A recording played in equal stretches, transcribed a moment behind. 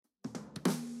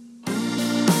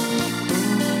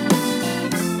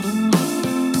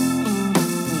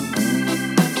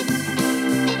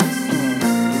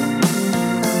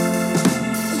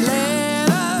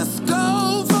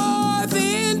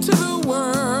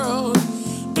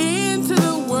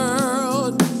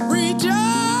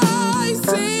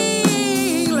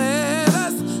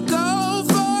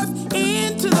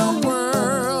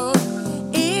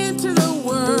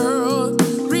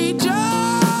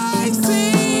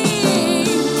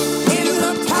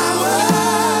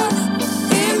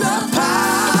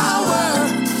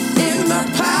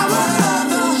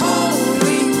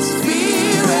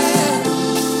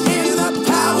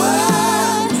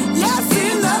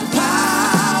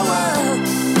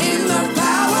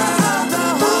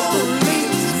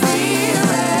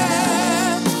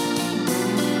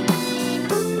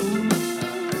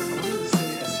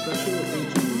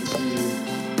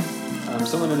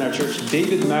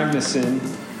David Magnuson,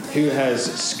 who has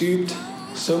scooped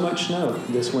so much snow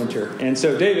this winter. And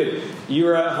so, David, you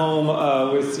are at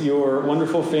home with your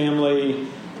wonderful family.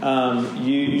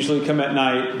 You usually come at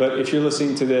night, but if you're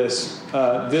listening to this,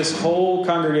 this whole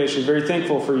congregation is very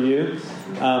thankful for you,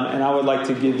 and I would like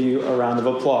to give you a round of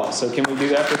applause. So can we do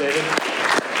that for David?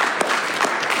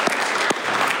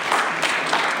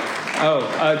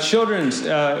 Children's.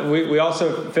 We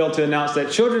also failed to announce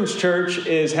that Children's Church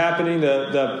is happening.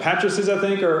 The Patrices, I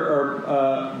think,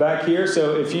 are back here.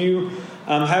 So if you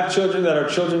have children that are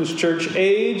Children's Church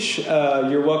age,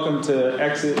 you're welcome to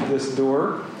exit this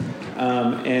door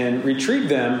and retrieve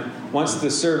them once the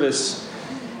service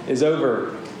is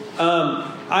over.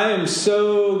 I am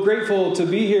so grateful to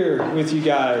be here with you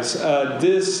guys.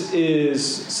 This is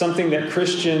something that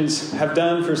Christians have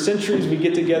done for centuries. We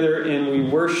get together and we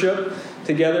worship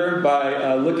together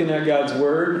by looking at God's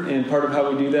Word. And part of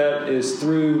how we do that is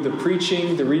through the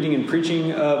reading and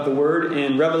preaching of the Word.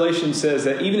 And Revelation says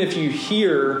that even if you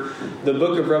hear the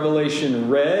book of Revelation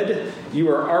read, you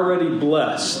are already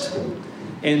blessed.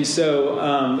 And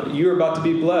so you're about to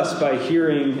be blessed by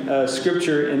hearing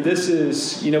Scripture. And this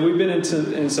is, we've been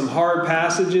in some hard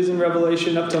passages in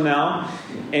Revelation up till now.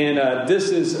 And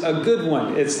this is a good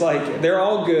one. It's like, they're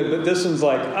all good, but this one's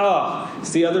like,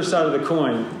 it's the other side of the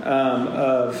coin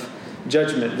of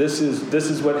judgment. This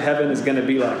is what heaven is going to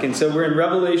be like. And so we're in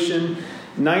Revelation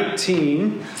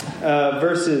 19,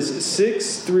 verses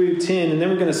 6 through 10, and then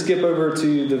we're going to skip over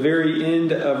to the very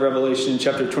end of Revelation,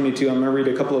 chapter 22. I'm going to read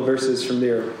a couple of verses from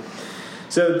there.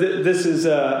 So this is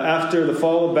after the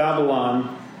fall of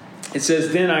Babylon. It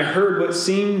says, "Then I heard what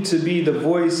seemed to be the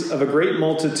voice of a great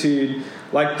multitude,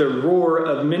 like the roar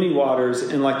of many waters,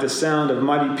 and like the sound of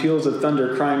mighty peals of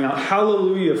thunder, crying out,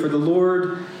 'Hallelujah, for the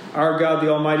Lord our God, the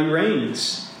Almighty,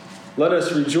 reigns. Let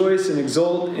us rejoice and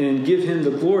exult and give him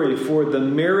the glory, for the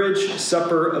marriage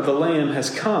supper of the Lamb has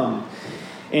come,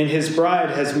 and his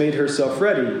bride has made herself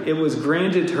ready. It was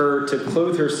granted her to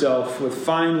clothe herself with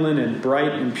fine linen,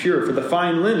 bright and pure, for the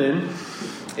fine linen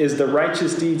is the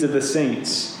righteous deeds of the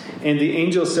saints.' And the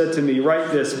angel said to me,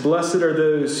 'Write this, blessed are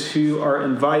those who are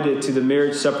invited to the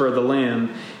marriage supper of the Lamb.'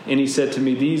 And he said to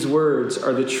me, 'These words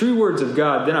are the true words of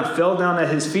God.' Then I fell down at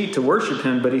his feet to worship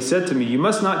him, but he said to me, 'You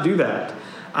must not do that.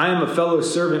 I am a fellow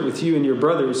servant with you and your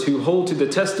brothers who hold to the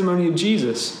testimony of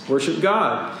Jesus. Worship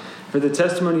God, for the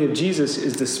testimony of Jesus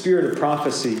is the spirit of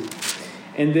prophecy.'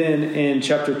 And then in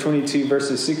chapter 22,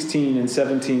 verses 16 and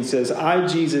 17 says, 'I,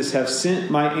 Jesus, have sent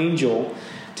my angel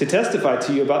to testify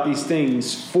to you about these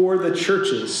things for the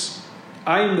churches.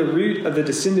 I am the root of the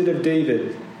descendant of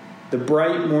David, the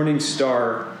bright morning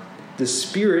star. The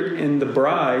Spirit and the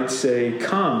bride say,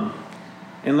 "Come."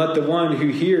 And let the one who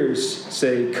hears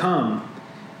say, "Come."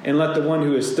 And let the one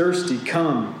who is thirsty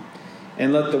come.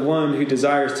 And let the one who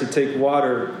desires to take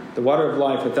water, the water of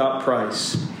life without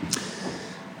price.'"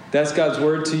 That's God's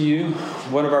word to you.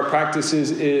 One of our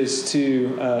practices is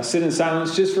to sit in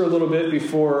silence just for a little bit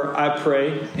before I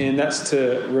pray. And that's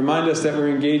to remind us that we're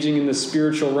engaging in the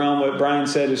spiritual realm. What Brian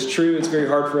said is true. It's very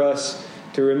hard for us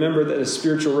to remember that a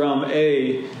spiritual realm,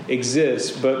 A,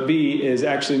 exists, but B, is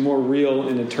actually more real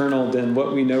and eternal than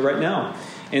what we know right now.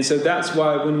 And so that's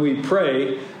why when we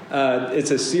pray,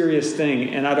 it's a serious thing,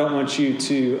 and I don't want you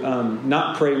to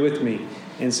not pray with me.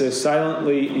 And so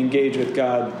silently engage with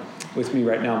God with me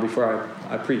right now before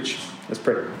I preach. Let's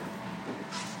pray.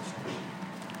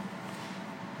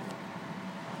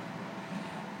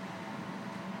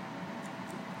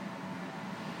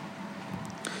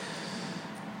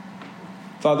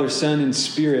 Father, Son, and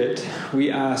Spirit, we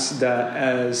ask that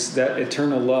as that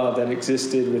eternal love that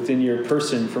existed within your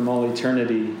person from all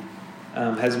eternity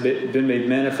has been made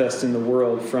manifest in the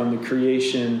world, from the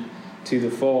creation to the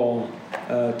fall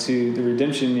to the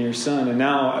redemption in your Son. And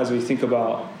now as we think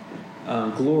about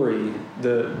glory,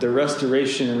 the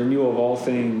restoration and renewal of all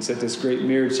things at this great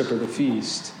marriage supper, the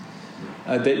feast,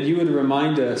 that you would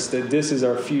remind us that this is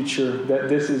our future, that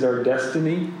this is our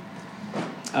destiny,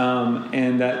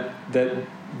 and that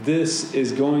this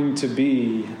is going to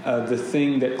be the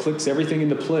thing that clicks everything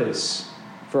into place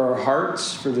for our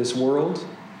hearts, for this world.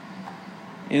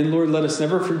 And Lord, let us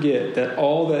never forget that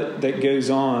all that goes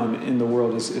on in the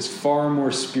world is far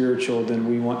more spiritual than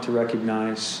we want to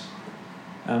recognize.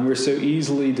 We're so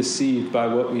easily deceived by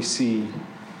what we see.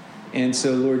 And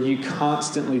so, Lord, you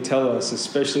constantly tell us,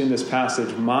 especially in this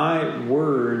passage, my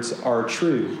words are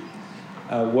true.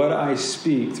 What I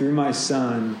speak through my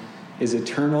Son is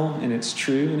eternal, and it's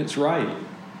true, and it's right.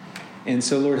 And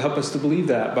so, Lord, help us to believe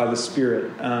that by the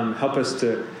Spirit. Help us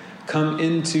to come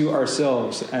into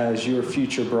ourselves as your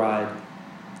future bride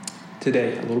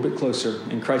today, a little bit closer.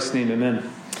 In Christ's name, amen.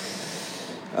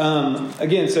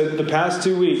 Again, so the past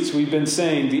 2 weeks we've been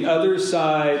saying the other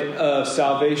side of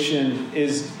salvation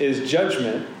is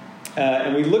judgment.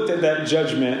 And we looked at that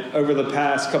judgment over the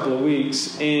past couple of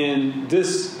weeks. And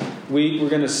this week we're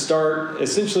going to start a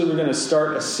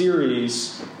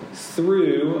series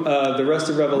through the rest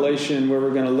of Revelation where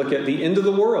we're going to look at the end of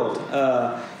the world.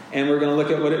 And we're going to look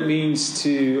at what it means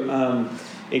to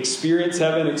experience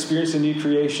heaven, experience the new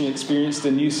creation, experience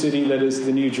the new city that is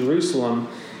the New Jerusalem.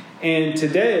 And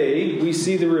today, we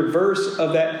see the reverse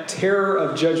of that terror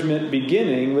of judgment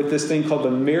beginning with this thing called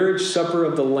the marriage supper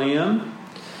of the Lamb.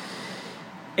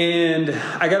 And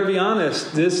I got to be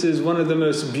honest, this is one of the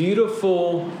most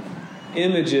beautiful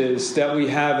images that we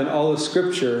have in all of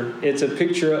Scripture. It's a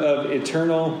picture of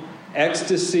eternal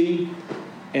ecstasy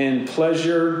and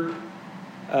pleasure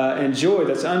and joy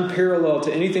that's unparalleled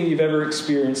to anything you've ever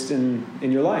experienced in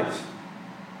your life.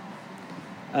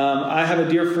 I have a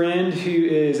dear friend who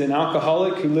is an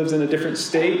alcoholic who lives in a different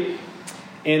state.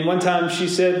 And one time she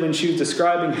said when she was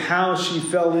describing how she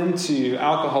fell into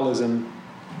alcoholism,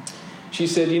 she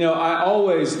said, I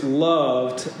always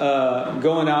loved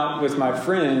going out with my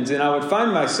friends. And I would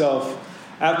find myself,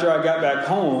 after I got back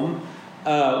home,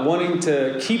 wanting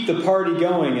to keep the party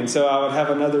going. And so I would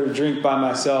have another drink by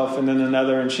myself and then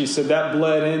another. And she said that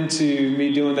bled into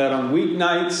me doing that on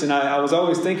weeknights. And I was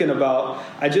always thinking about,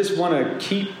 I just want to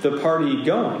keep the party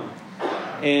going.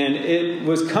 And it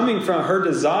was coming from, her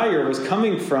desire was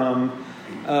coming from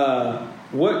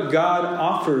what God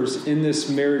offers in this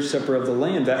marriage supper of the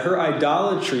Lamb. That her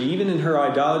idolatry, even in her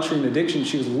idolatry and addiction,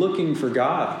 she was looking for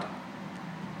God.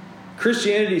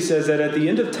 Christianity says that at the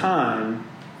end of time,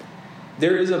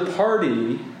 there is a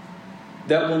party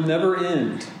that will never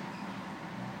end.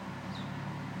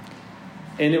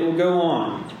 And it will go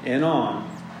on and on.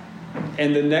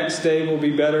 And the next day will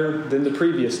be better than the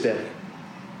previous day.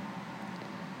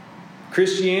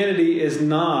 Christianity is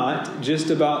not just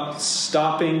about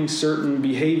stopping certain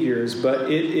behaviors,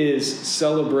 but it is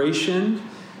celebration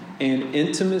and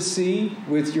intimacy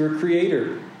with your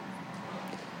Creator.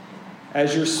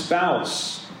 As your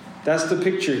spouse. That's the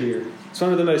picture here. It's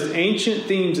one of the most ancient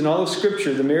themes in all of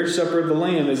Scripture. The marriage supper of the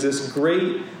Lamb is this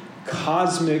great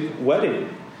cosmic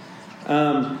wedding.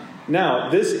 Now,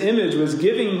 this image was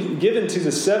given to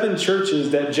the 7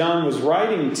 churches that John was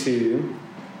writing to,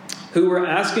 who were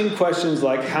asking questions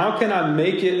like, how can I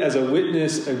make it as a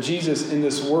witness of Jesus in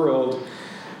this world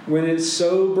when it's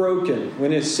so broken,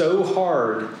 when it's so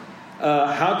hard?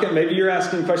 Maybe you're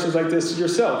asking questions like this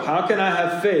yourself. How can I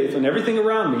have faith when everything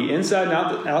around me, inside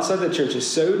and outside the church, is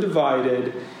so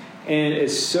divided and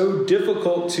is so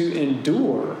difficult to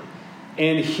endure?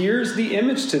 And here's the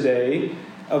image today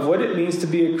of what it means to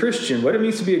be a Christian. What it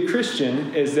means to be a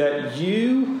Christian is that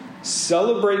you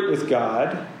celebrate with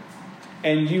God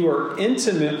and you are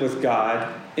intimate with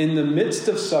God in the midst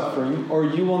of suffering, or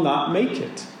you will not make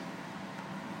it.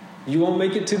 You won't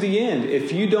make it to the end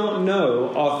if you don't know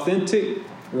authentic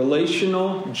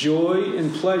relational joy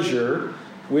and pleasure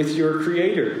with your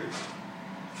Creator.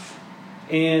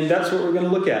 And that's what we're going to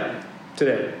look at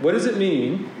today. What does it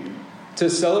mean to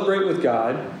celebrate with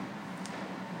God?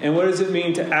 And what does it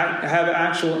mean to have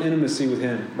actual intimacy with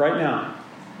Him right now?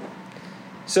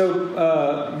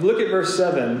 So look at verse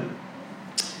 7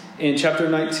 in chapter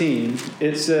 19.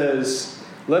 It says,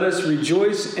 let us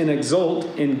rejoice and exult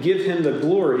and give Him the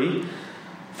glory,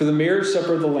 for the marriage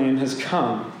supper of the Lamb has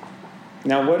come.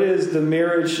 Now, what is the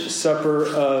marriage supper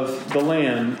of the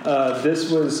Lamb? This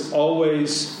was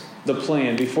always the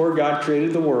plan. Before God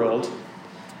created the world,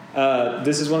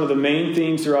 this is one of the main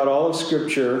themes throughout all of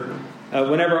Scripture.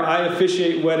 Whenever I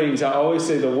officiate weddings, I always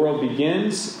say the world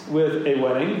begins with a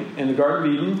wedding in the Garden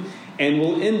of Eden and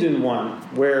will end in one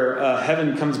where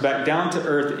heaven comes back down to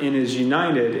earth and is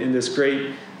united in this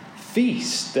great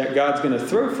feast that God's going to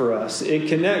throw for us. It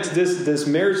connects, this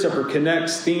marriage supper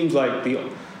connects themes like the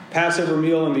Passover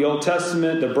meal in the Old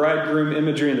Testament, the bridegroom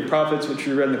imagery in the prophets, which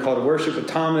we read in the call to worship with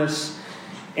Thomas,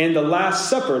 and the Last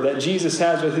Supper that Jesus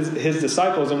has with his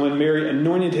disciples. And when Mary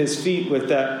anointed His feet with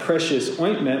that precious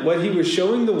ointment, what He was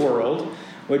showing the world,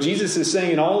 what Jesus is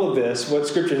saying in all of this, what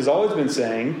Scripture has always been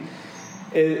saying,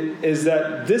 is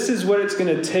that this is what it's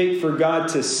going to take for God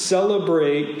to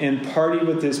celebrate and party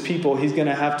with His people. He's going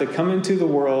to have to come into the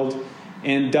world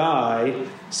and die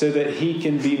so that He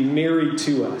can be married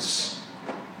to us.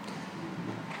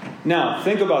 Now,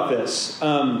 think about this.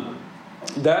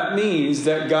 That means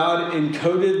that God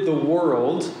encoded the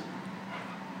world,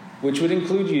 which would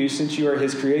include you since you are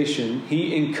His creation.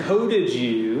 He encoded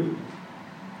you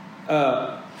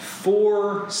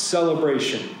for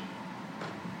celebration.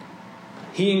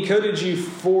 He encoded you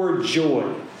for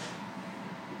joy.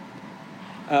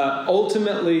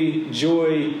 ultimately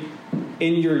joy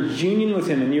in your union with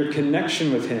him, in your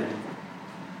connection with him.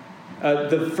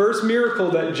 The first miracle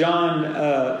that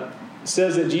John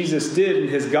says that Jesus did in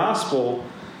his gospel,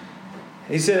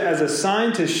 he said, as a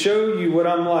sign to show you what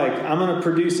I'm like, I'm going to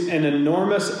produce an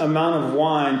enormous amount of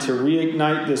wine to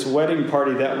reignite this wedding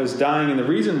party that was dying. And the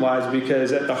reason why is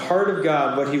because at the heart of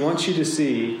God, what he wants you to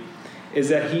see is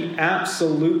that he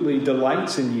absolutely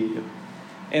delights in you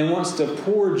and wants to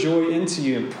pour joy into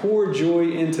you and pour joy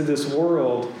into this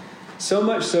world. So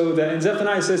much so that in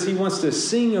Zephaniah says he wants to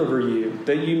sing over you,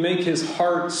 that you make his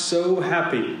heart so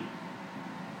happy.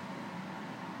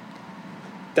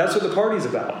 That's what the party's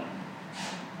about.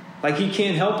 Like he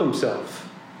can't help himself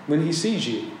when he sees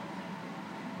you.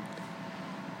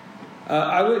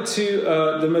 I went to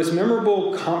the most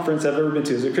memorable conference I've ever been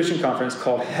to. It was a Christian conference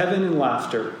called Heaven and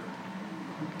Laughter.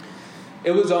 It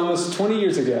was almost 20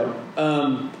 years ago.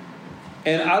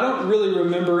 And I don't really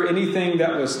remember anything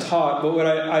that was taught, but what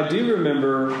I do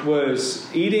remember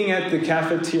was eating at the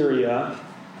cafeteria.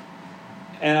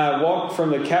 And I walked from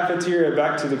the cafeteria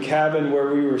back to the cabin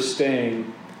where we were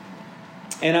staying.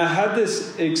 And I had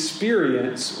this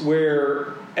experience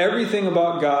where everything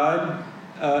about God,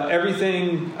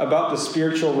 everything about the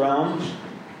spiritual realm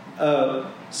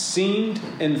seemed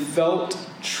and felt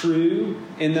true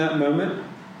in that moment.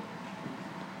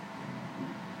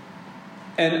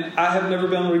 And I have never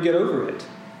been able to get over it.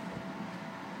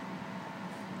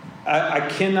 I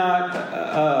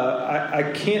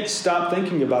can't stop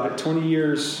thinking about it 20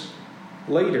 years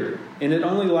later. And it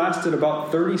only lasted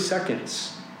about 30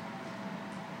 seconds.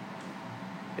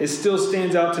 It still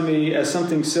stands out to me as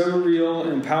something so real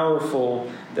and powerful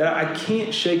that I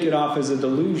can't shake it off as a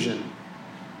delusion.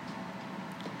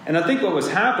 And I think what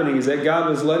was happening is that God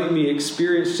was letting me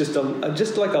experience just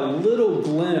like a little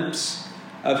glimpse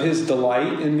of his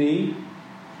delight in me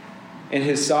and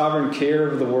his sovereign care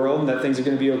of the world and that things are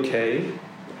going to be okay.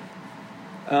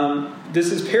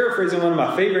 This is paraphrasing one of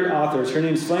my favorite authors. Her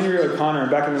name's Flannery O'Connor.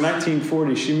 Back in the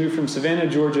 1940s, she moved from Savannah,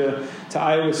 Georgia to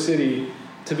Iowa City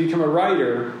to become a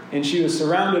writer, and she was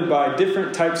surrounded by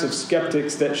different types of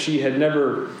skeptics that she had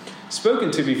never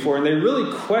spoken to before, and they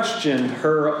really questioned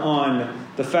her on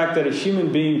the fact that a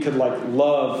human being could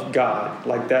love God.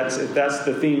 That's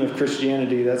the theme of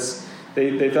Christianity.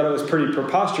 They thought it was pretty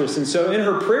preposterous. And so in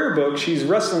her prayer book, she's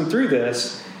wrestling through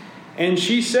this, and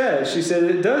she said,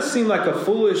 it does seem like a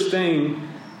foolish thing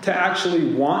to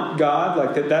actually want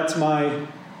God, that's my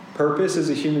purpose as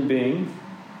a human being.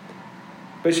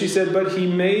 But she said, but he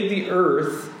made the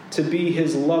earth to be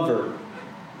his lover.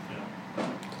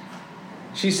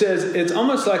 She says, it's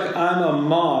almost like I'm a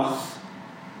moth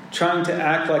trying to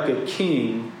act like a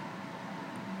king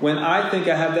when I think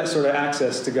I have that sort of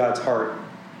access to God's heart.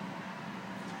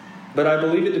 But I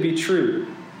believe it to be true.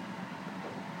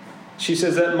 She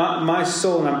says that my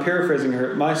soul, and I'm paraphrasing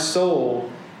her, my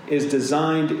soul is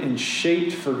designed and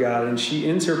shaped for God. And she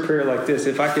ends her prayer like this: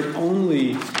 if I could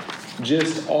only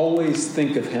just always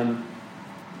think of him.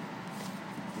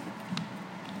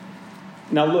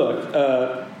 Now look,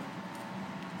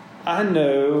 I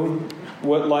know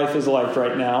what life is like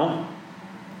right now.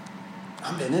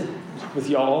 I'm in it with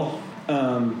y'all.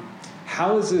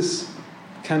 How is this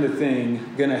kind of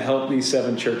thing going to help these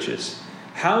 7 churches?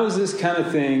 How is this kind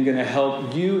of thing going to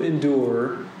help you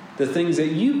endure the things that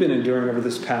you've been enduring over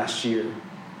this past year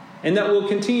and that will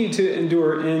continue to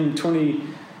endure in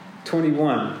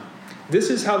 2021? This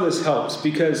is how this helps,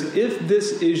 because if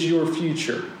this is your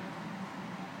future,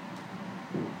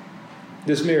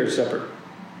 this marriage supper,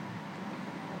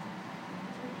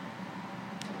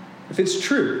 if it's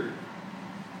true,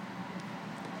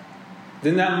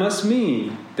 then that must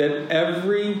mean that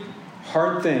every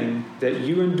hard thing that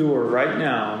you endure right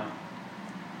now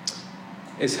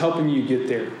is helping you get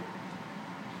there.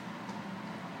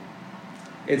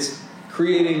 It's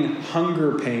creating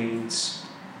hunger pains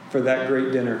for that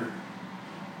great dinner.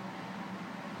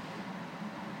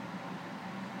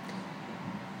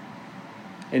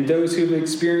 And those who've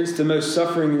experienced the most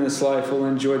suffering in this life will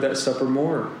enjoy that supper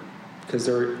more because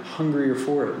they're hungrier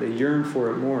for it. They yearn for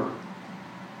it more.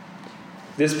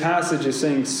 This passage is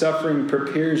saying suffering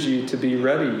prepares you to be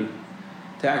ready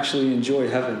to actually enjoy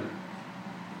heaven,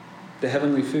 the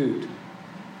heavenly food.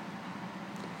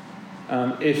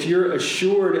 If you're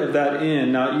assured of that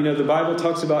end, now, the Bible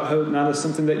talks about hope not as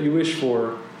something that you wish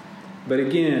for, but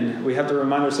again, we have to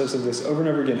remind ourselves of this over and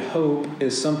over again. Hope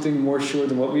is something more sure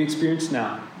than what we experience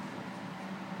now.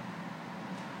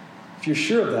 If you're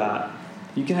sure of that,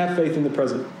 you can have faith in the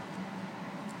present.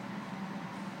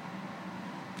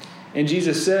 And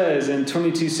Jesus says in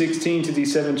 22:16 to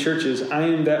these 7 churches, I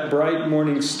am that bright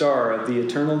morning star of the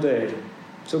eternal day.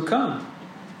 So come.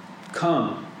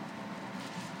 Come.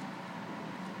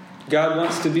 God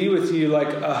wants to be with you like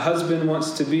a husband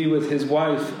wants to be with his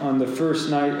wife on the first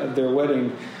night of their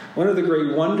wedding. One of the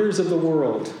great wonders of the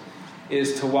world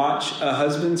is to watch a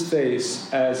husband's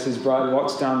face as his bride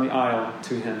walks down the aisle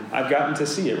to him. I've gotten to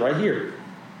see it right here,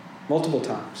 multiple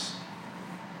times.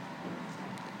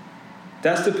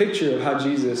 That's the picture of how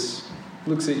Jesus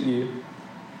looks at you.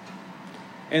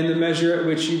 And the measure at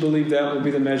which you believe that will be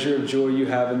the measure of joy you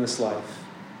have in this life.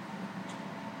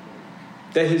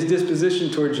 That his disposition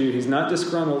towards you, he's not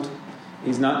disgruntled,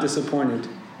 he's not disappointed,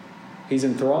 he's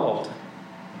enthralled.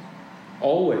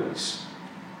 Always.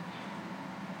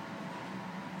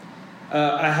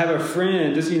 I have a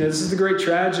friend, this is the great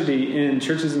tragedy in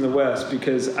churches in the West,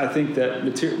 because I think that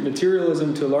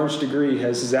materialism to a large degree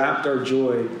has zapped our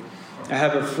joy. I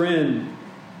have a friend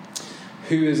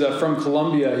who is from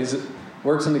Colombia. He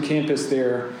works on the campus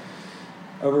there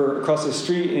over across the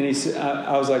street, and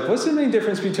I was like, what's the main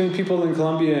difference between people in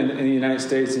Colombia and the United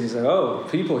States? And he's like, oh,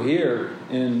 people here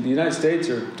in the United States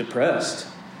are depressed.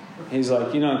 He's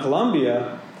like, in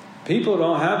Colombia, people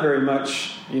don't have very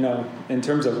much, in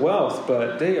terms of wealth,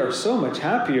 but they are so much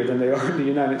happier than they are in the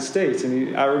United States.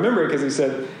 And I remember it because he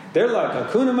said, they're like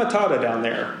Hakuna Matata down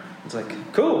there. It's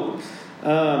like, cool.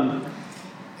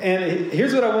 And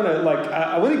here's what I want to,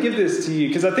 I want to give this to you,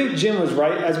 because I think Jim was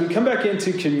right. As we come back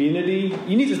into community,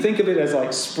 you need to think of it as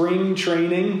like spring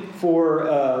training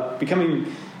for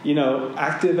becoming,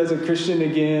 active as a Christian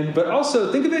again. But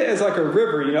also think of it as like a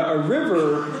river. A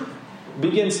river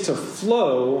begins to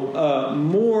flow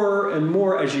more and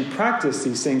more as you practice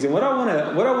these things. And what I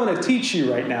want to teach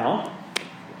you right now,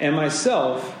 and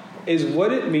myself, is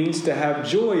what it means to have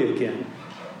joy again.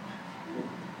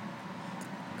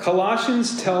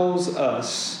 Colossians tells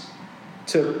us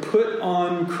to put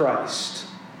on Christ.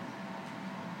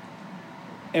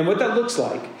 And what that looks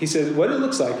like, he says, what it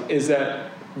looks like is that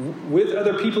with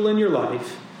other people in your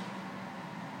life,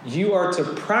 you are to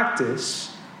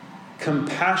practice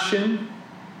compassion,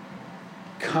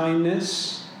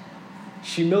 kindness,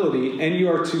 humility, and you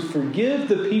are to forgive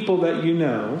the people that you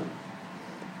know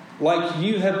like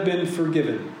you have been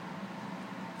forgiven.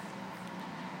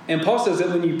 And Paul says that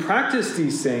when you practice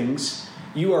these things,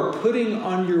 you are putting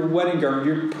on your wedding garment.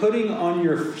 You're putting on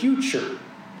your future.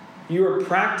 You are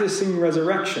practicing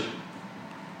resurrection.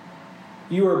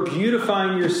 You are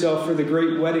beautifying yourself for the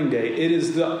great wedding day. It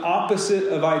is the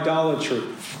opposite of idolatry.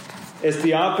 It's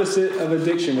the opposite of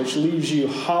addiction, which leaves you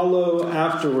hollow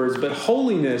afterwards. But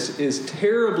holiness is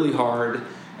terribly hard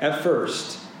at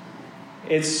first.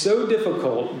 It's so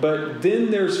difficult, but then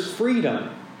there's freedom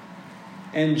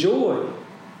and joy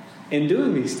in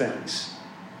doing these things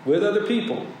with other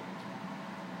people.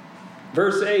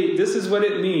 Verse 8, this is what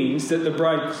it means that the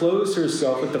bride clothes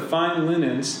herself with the fine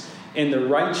linens and the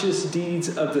righteous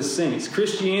deeds of the saints.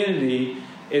 Christianity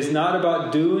is not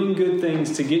about doing good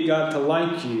things to get God to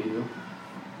like you,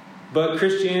 but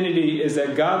Christianity is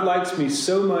that God likes me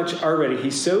so much already.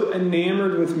 He's so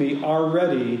enamored with me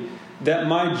already that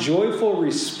my joyful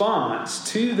response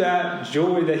to that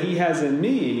joy that he has in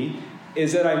me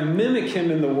is that I mimic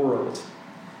him in the world.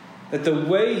 That the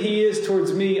way he is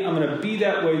towards me, I'm going to be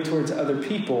that way towards other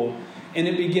people. And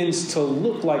it begins to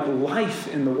look like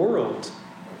life in the world.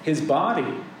 His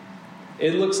body.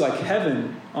 It looks like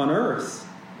heaven on earth.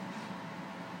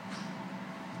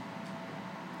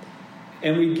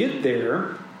 And we get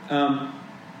there by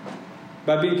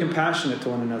being compassionate to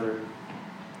one another.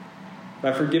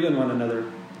 By forgiving one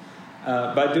another.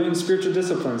 By doing spiritual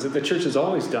disciplines that the church has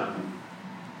always done.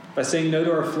 By saying no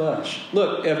to our flesh.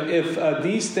 Look, if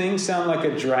these things sound like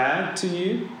a drag to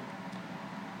you,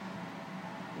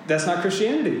 that's not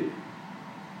Christianity.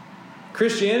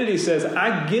 Christianity says,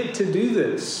 I get to do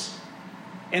this.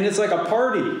 And it's like a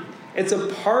party. It's a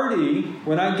party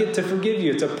when I get to forgive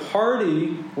you. It's a party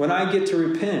when I get to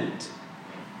repent.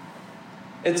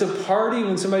 It's a party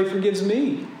when somebody forgives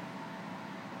me.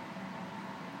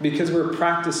 Because we're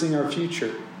practicing our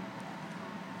future.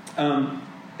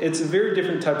 It's a very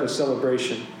different type of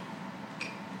celebration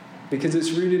because it's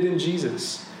rooted in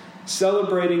Jesus.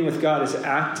 Celebrating with God is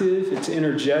active, it's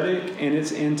energetic, and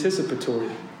it's anticipatory.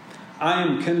 I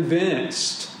am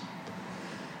convinced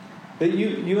that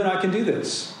you and I can do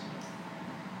this.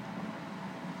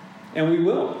 And we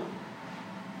will.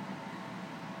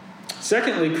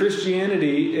 Secondly,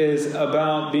 Christianity is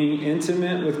about being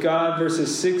intimate with God.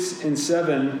 Verses 6 and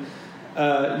 7,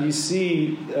 you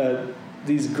see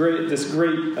this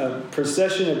great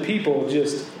procession of people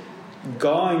just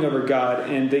gawing over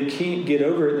God, and they can't get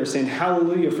over it. They're saying,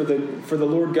 "Hallelujah! For the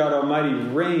Lord God Almighty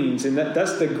reigns," and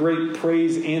that's the great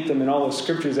praise anthem in all of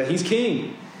Scripture, is that He's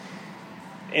King.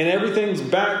 and everything's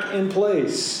back in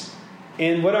place.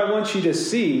 And what I want you to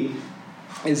see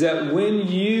is that when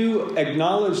you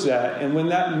acknowledge that and when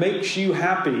that makes you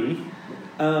happy,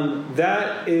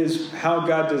 that is how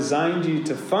God designed you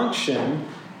to function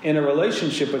in a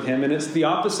relationship with him. And it's the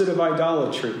opposite of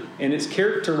idolatry. And it's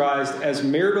characterized as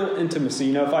marital intimacy.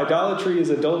 You know, if idolatry is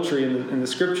adultery in the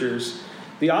scriptures,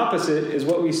 the opposite is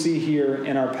what we see here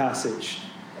in our passage.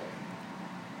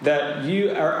 That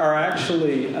you are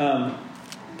actually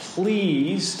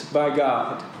pleased by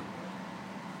God,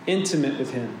 intimate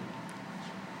with him.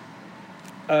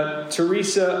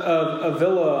 Teresa of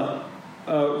Avila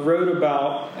wrote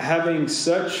about having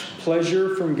such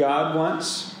pleasure from God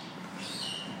once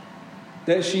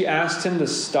that she asked him to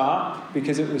stop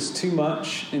because it was too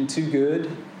much and too good.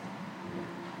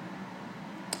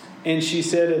 And she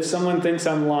said, if someone thinks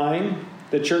I'm lying,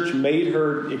 the church made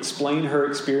her explain her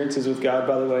experiences with God,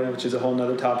 by the way, which is a whole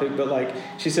nother topic. But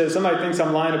she said, if somebody thinks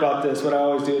I'm lying about this, what I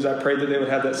always do is I pray that they would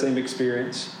have that same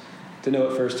experience to know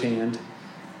it firsthand.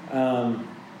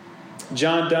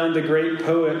 John Donne, the great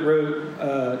poet,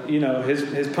 wrote,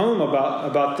 his poem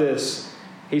about this.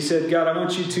 He said, God, I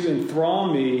want you to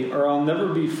enthrall me or I'll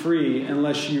never be free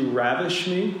unless you ravish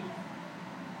me.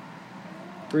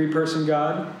 Three-person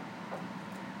God.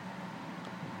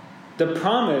 The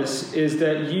promise is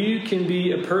that you can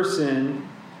be a person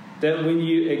that when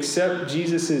you accept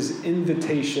Jesus'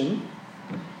 invitation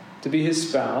to be his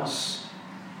spouse,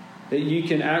 that you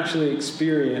can actually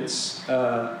experience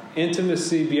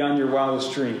intimacy beyond your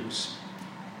wildest dreams.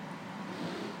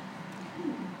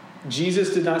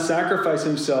 Jesus did not sacrifice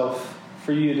himself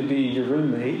for you to be your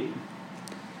roommate,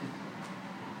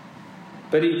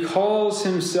 but he calls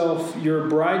himself your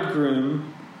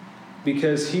bridegroom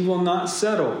because he will not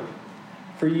settle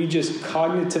for you just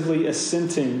cognitively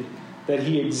assenting that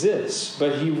he exists,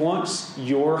 but he wants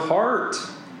your heart.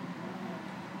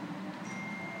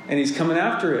 And he's coming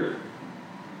after it.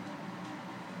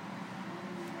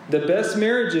 The best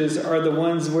marriages are the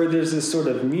ones where there's this sort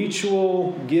of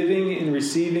mutual giving and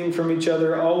receiving from each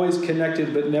other, always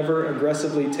connected but never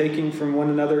aggressively taking from one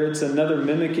another. It's another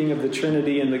mimicking of the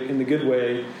Trinity in the good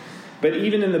way. But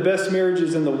even in the best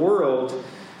marriages in the world,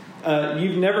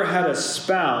 you've never had a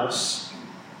spouse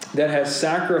that has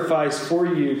sacrificed for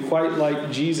you quite like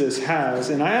Jesus has.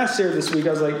 And I asked Sarah this week,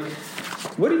 I was like,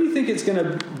 what do you think it's going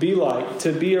to be like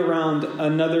to be around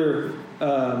another,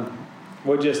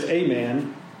 just a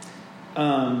man,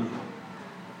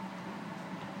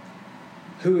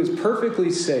 who is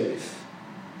perfectly safe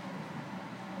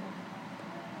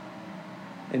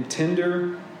and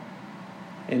tender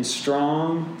and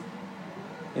strong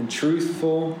and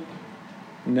truthful,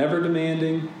 never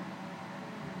demanding?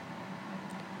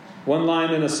 One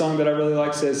line in a song that I really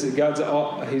like says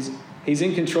that he's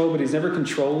in control, but he's never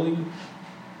controlling.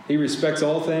 He respects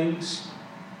all things.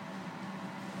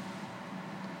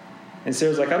 And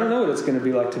Sarah's like, I don't know what it's going to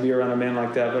be like to be around a man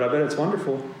like that, but I bet it's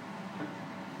wonderful.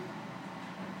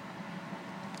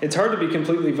 It's hard to be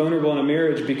completely vulnerable in a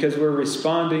marriage because we're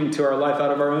responding to our life out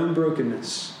of our own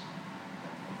brokenness.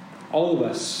 All of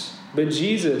us. But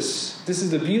Jesus, this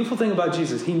is the beautiful thing about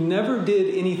Jesus. He never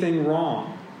did anything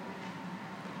wrong.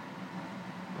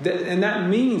 And that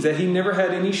means that he never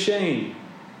had any shame.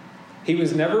 He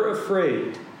was never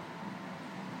afraid.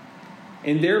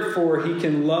 And therefore, he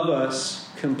can love us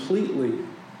completely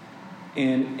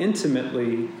and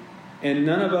intimately. And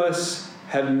none of us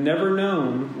have never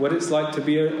known what it's like to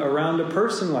be around a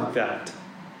person like that,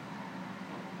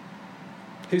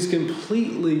 who's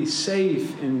completely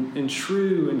safe and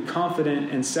true and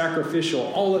confident and sacrificial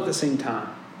all at the same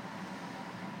time.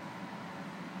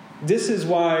 This is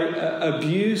why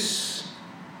abuse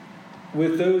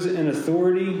with those in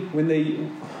authority, when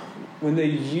they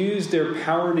use their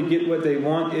power to get what they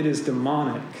want, it is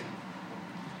demonic.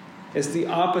 It's the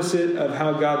opposite of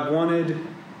how God wanted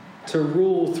to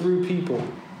rule through people.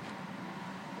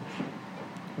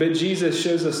 But Jesus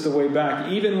shows us the way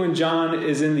back. Even when John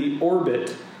is in the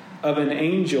orbit of an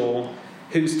angel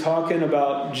who's talking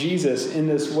about Jesus in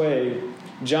this way,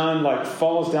 John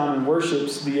falls down and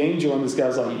worships the angel, and this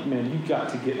guy's like, man, you got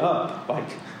to get up.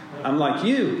 I'm like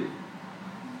you.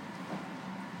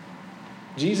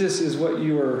 Jesus is what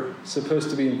you are supposed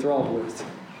to be enthralled with.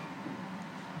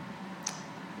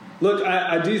 Look,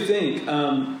 I do think,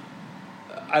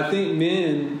 I think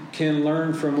men can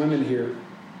learn from women here.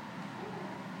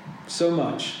 So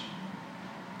much.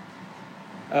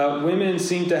 Women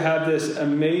seem to have this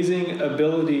amazing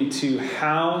ability to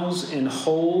house and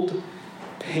hold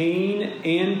pain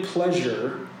and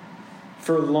pleasure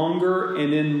for longer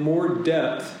and in more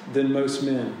depth than most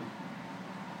men.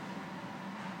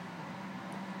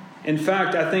 In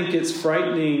fact, I think it's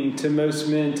frightening to most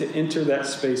men to enter that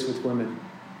space with women.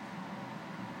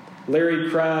 Larry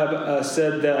Crabb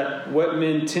said that what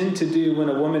men tend to do when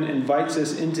a woman invites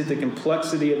us into the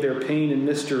complexity of their pain and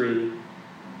mystery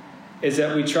is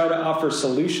that we try to offer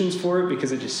solutions for it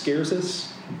because it just scares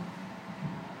us.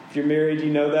 If you're married,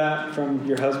 you know that from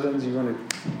your husbands. You want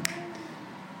to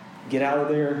get out of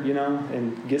there,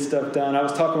 and get stuff done. I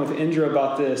was talking with Indra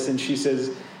about this, and she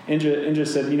says, Indra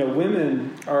said,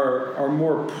 women are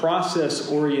more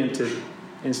process-oriented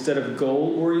instead of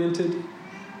goal-oriented.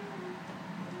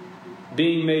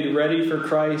 Being made ready for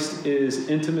Christ is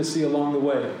intimacy along the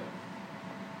way.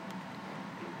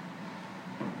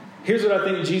 Here's what I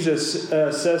think Jesus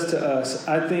says to us.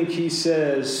 I think he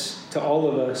says to all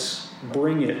of us,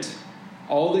 bring it,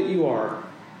 all that you are.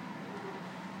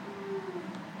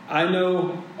 I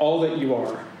know all that you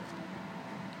are,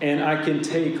 and I can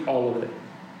take all of it.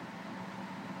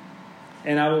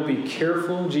 And I will be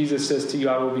careful, Jesus says to you,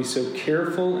 I will be so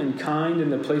careful and kind in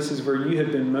the places where you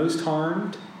have been most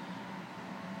harmed,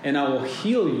 and I will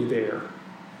heal you there.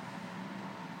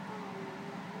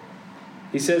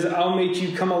 He says, I'll make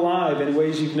you come alive in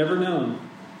ways you've never known.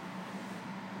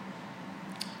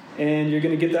 And you're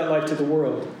going to give that life to the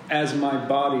world as my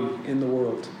body in the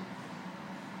world,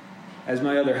 as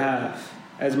my other half,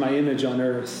 as my image on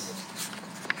earth.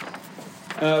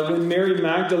 When Mary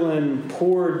Magdalene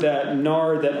poured that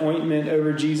nard, that ointment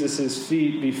over Jesus'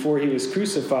 feet before he was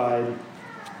crucified,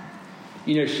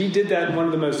 she did that in one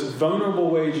of the most vulnerable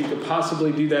ways you could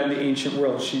possibly do that in the ancient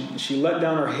world. She let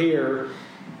down her hair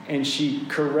and she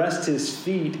caressed his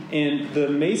feet. And the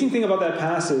amazing thing about that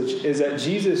passage is that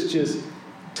Jesus just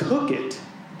took it.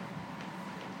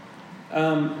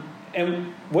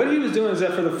 And what he was doing is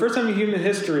that for the first time in human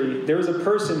history, there was a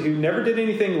person who never did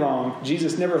anything wrong.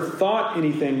 Jesus never thought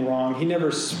anything wrong. He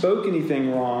never spoke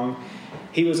anything wrong.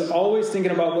 He was always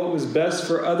thinking about what was best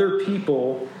for other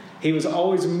people. He was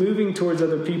always moving towards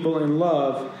other people in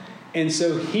love. And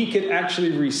so he could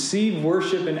actually receive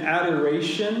worship and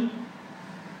adoration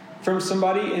from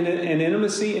somebody in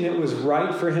intimacy, and it was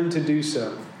right for him to do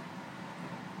so.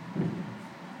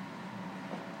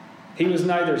 He was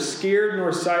neither scared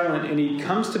nor silent, and he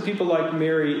comes to people like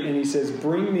Mary and he says,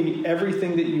 bring me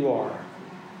everything that you are.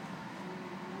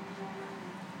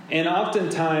 And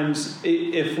oftentimes,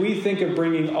 if we think of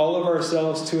bringing all of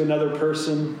ourselves to another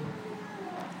person,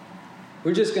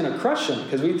 we're just going to crush them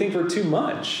because we think we're too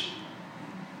much.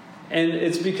 And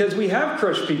it's because we have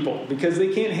crushed people, because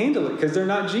they can't handle it, because they're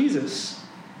not Jesus.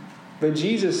 But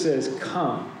Jesus says,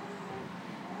 come.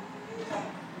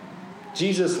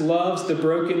 Jesus loves the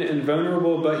broken and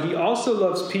vulnerable, but he also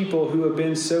loves people who have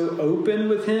been so open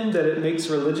with him that it makes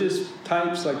religious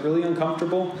types really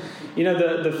uncomfortable.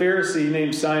 The Pharisee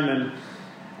named Simon,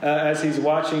 as he's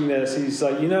watching this, he's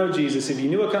like, Jesus, if you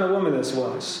knew what kind of woman this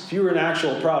was, if you were an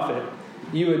actual prophet,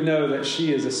 you would know that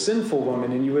she is a sinful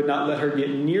woman and you would not let her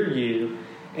get near you.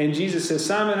 And Jesus says,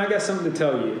 Simon, I got something to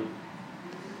tell you.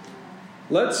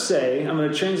 Let's say, I'm going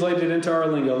to translate it into our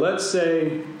lingo. Let's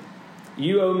say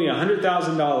you owe me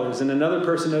 $100,000 and another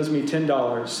person owes me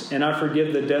 $10 and I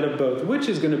forgive the debt of both. Which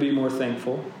is going to be more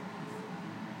thankful?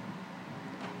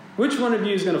 Which one of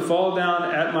you is going to fall down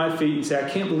at my feet and say, I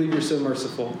can't believe you're so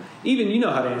merciful? Even you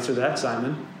know how to answer that,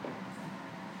 Simon.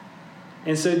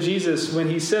 And so Jesus, when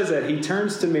he says that, he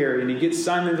turns to Mary and he gets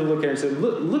Simon to look at her and says,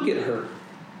 look at her.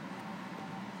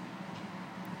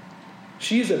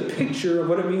 She is a picture of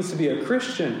what it means to be a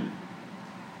Christian.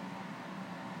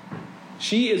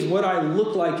 She is what I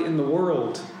look like in the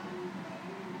world.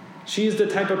 She is the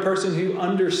type of person who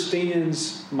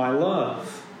understands my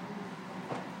love.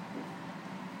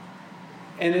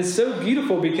 And it's so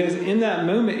beautiful because in that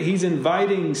moment, he's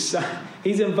inviting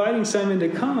Simon to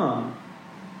come.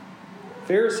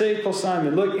 Pharisaical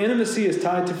Simon. Look, intimacy is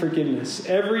tied to forgiveness.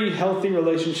 Every healthy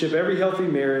relationship, every healthy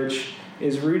marriage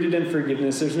is rooted in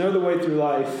forgiveness. There's no other way through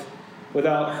life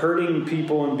without hurting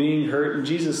people and being hurt. And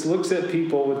Jesus looks at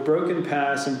people with broken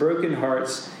pasts and broken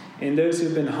hearts and those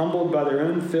who've been humbled by their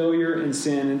own failure and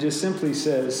sin and just simply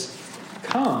says,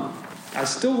 come, I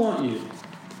still want you.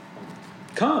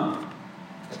 Come.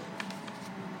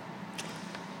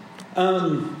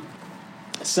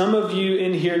 Some of you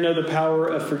in here know the power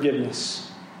of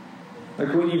forgiveness.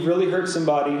 Like when you've really hurt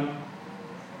somebody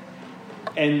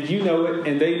and you know it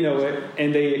and they know it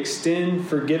and they extend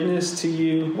forgiveness to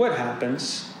you, what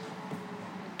happens?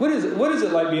 What is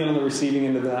it like being on the receiving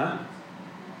end of that?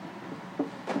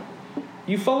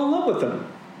 You fall in love with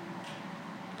them.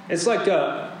 It's like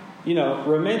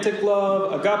romantic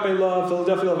love, agape love,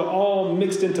 Philadelphia love, all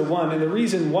mixed into one. And the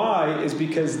reason why is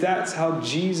because that's how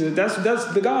Jesus, that's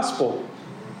the gospel.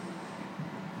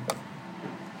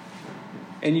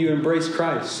 and you embrace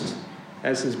Christ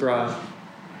as his bride.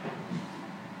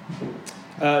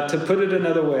 To put it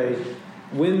another way,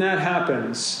 when that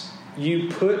happens, you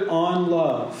put on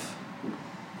love.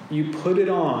 You put it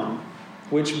on,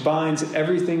 which binds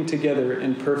everything together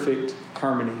in perfect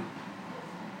harmony.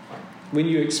 When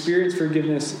you experience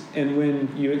forgiveness and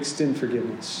when you extend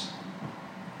forgiveness.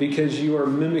 Because you are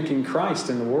mimicking Christ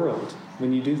in the world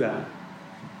when you do that.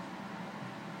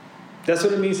 That's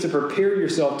what it means to prepare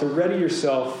yourself, to ready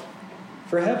yourself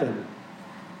for heaven.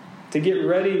 To get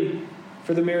ready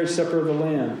for the marriage supper of the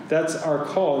Lamb. That's our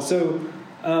call. So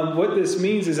what this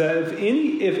means is that if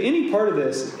any part of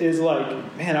this is like,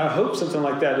 man, I hope something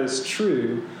like that is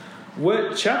true,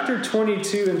 what chapter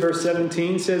 22 and verse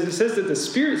 17 says, it says that the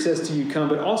Spirit says to you, come,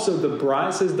 but also the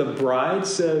bride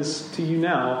says to you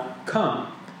now,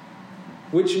 come.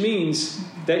 Which means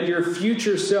that your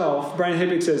future self, Brian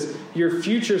Hibbick says, your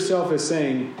future self is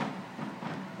saying,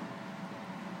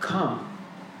 come.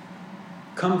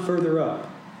 Come further up.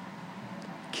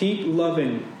 Keep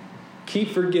loving. Keep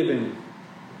forgiving.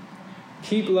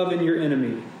 Keep loving your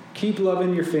enemy. Keep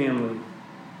loving your family.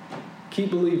 Keep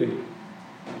believing.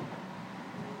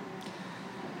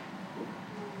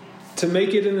 To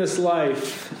make it in this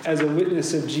life as a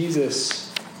witness of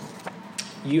Jesus,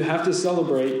 you have to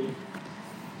celebrate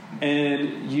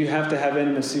and you have to have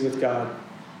intimacy with God.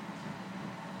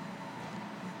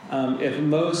 If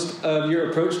most of your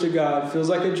approach to God feels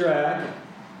like a drag,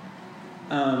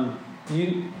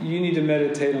 you need to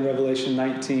meditate on Revelation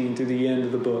 19 to the end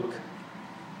of the book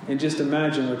and just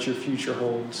imagine what your future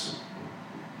holds.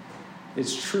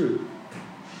 It's true.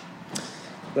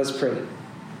 Let's pray.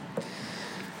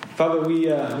 Father,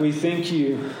 we thank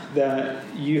you that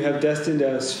you have destined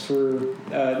us for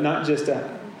not just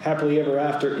a happily ever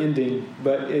after ending,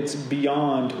 but it's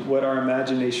beyond what our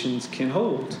imaginations can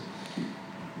hold.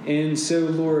 And so,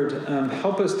 Lord,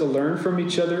 help us to learn from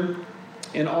each other,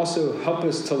 and also help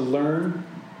us to learn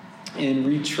and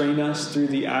retrain us through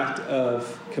the act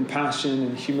of compassion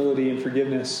and humility and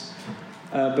forgiveness,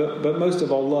 but most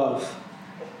of all, love,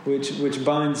 which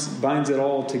binds it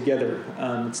all together.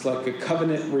 It's like a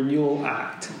covenant renewal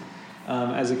act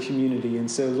as a community. And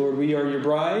so, Lord, we are your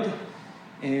bride,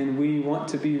 and we want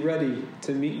to be ready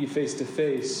to meet you face to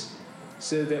face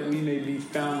so that we may be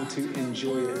found to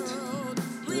enjoy it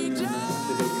when the day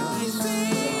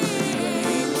comes.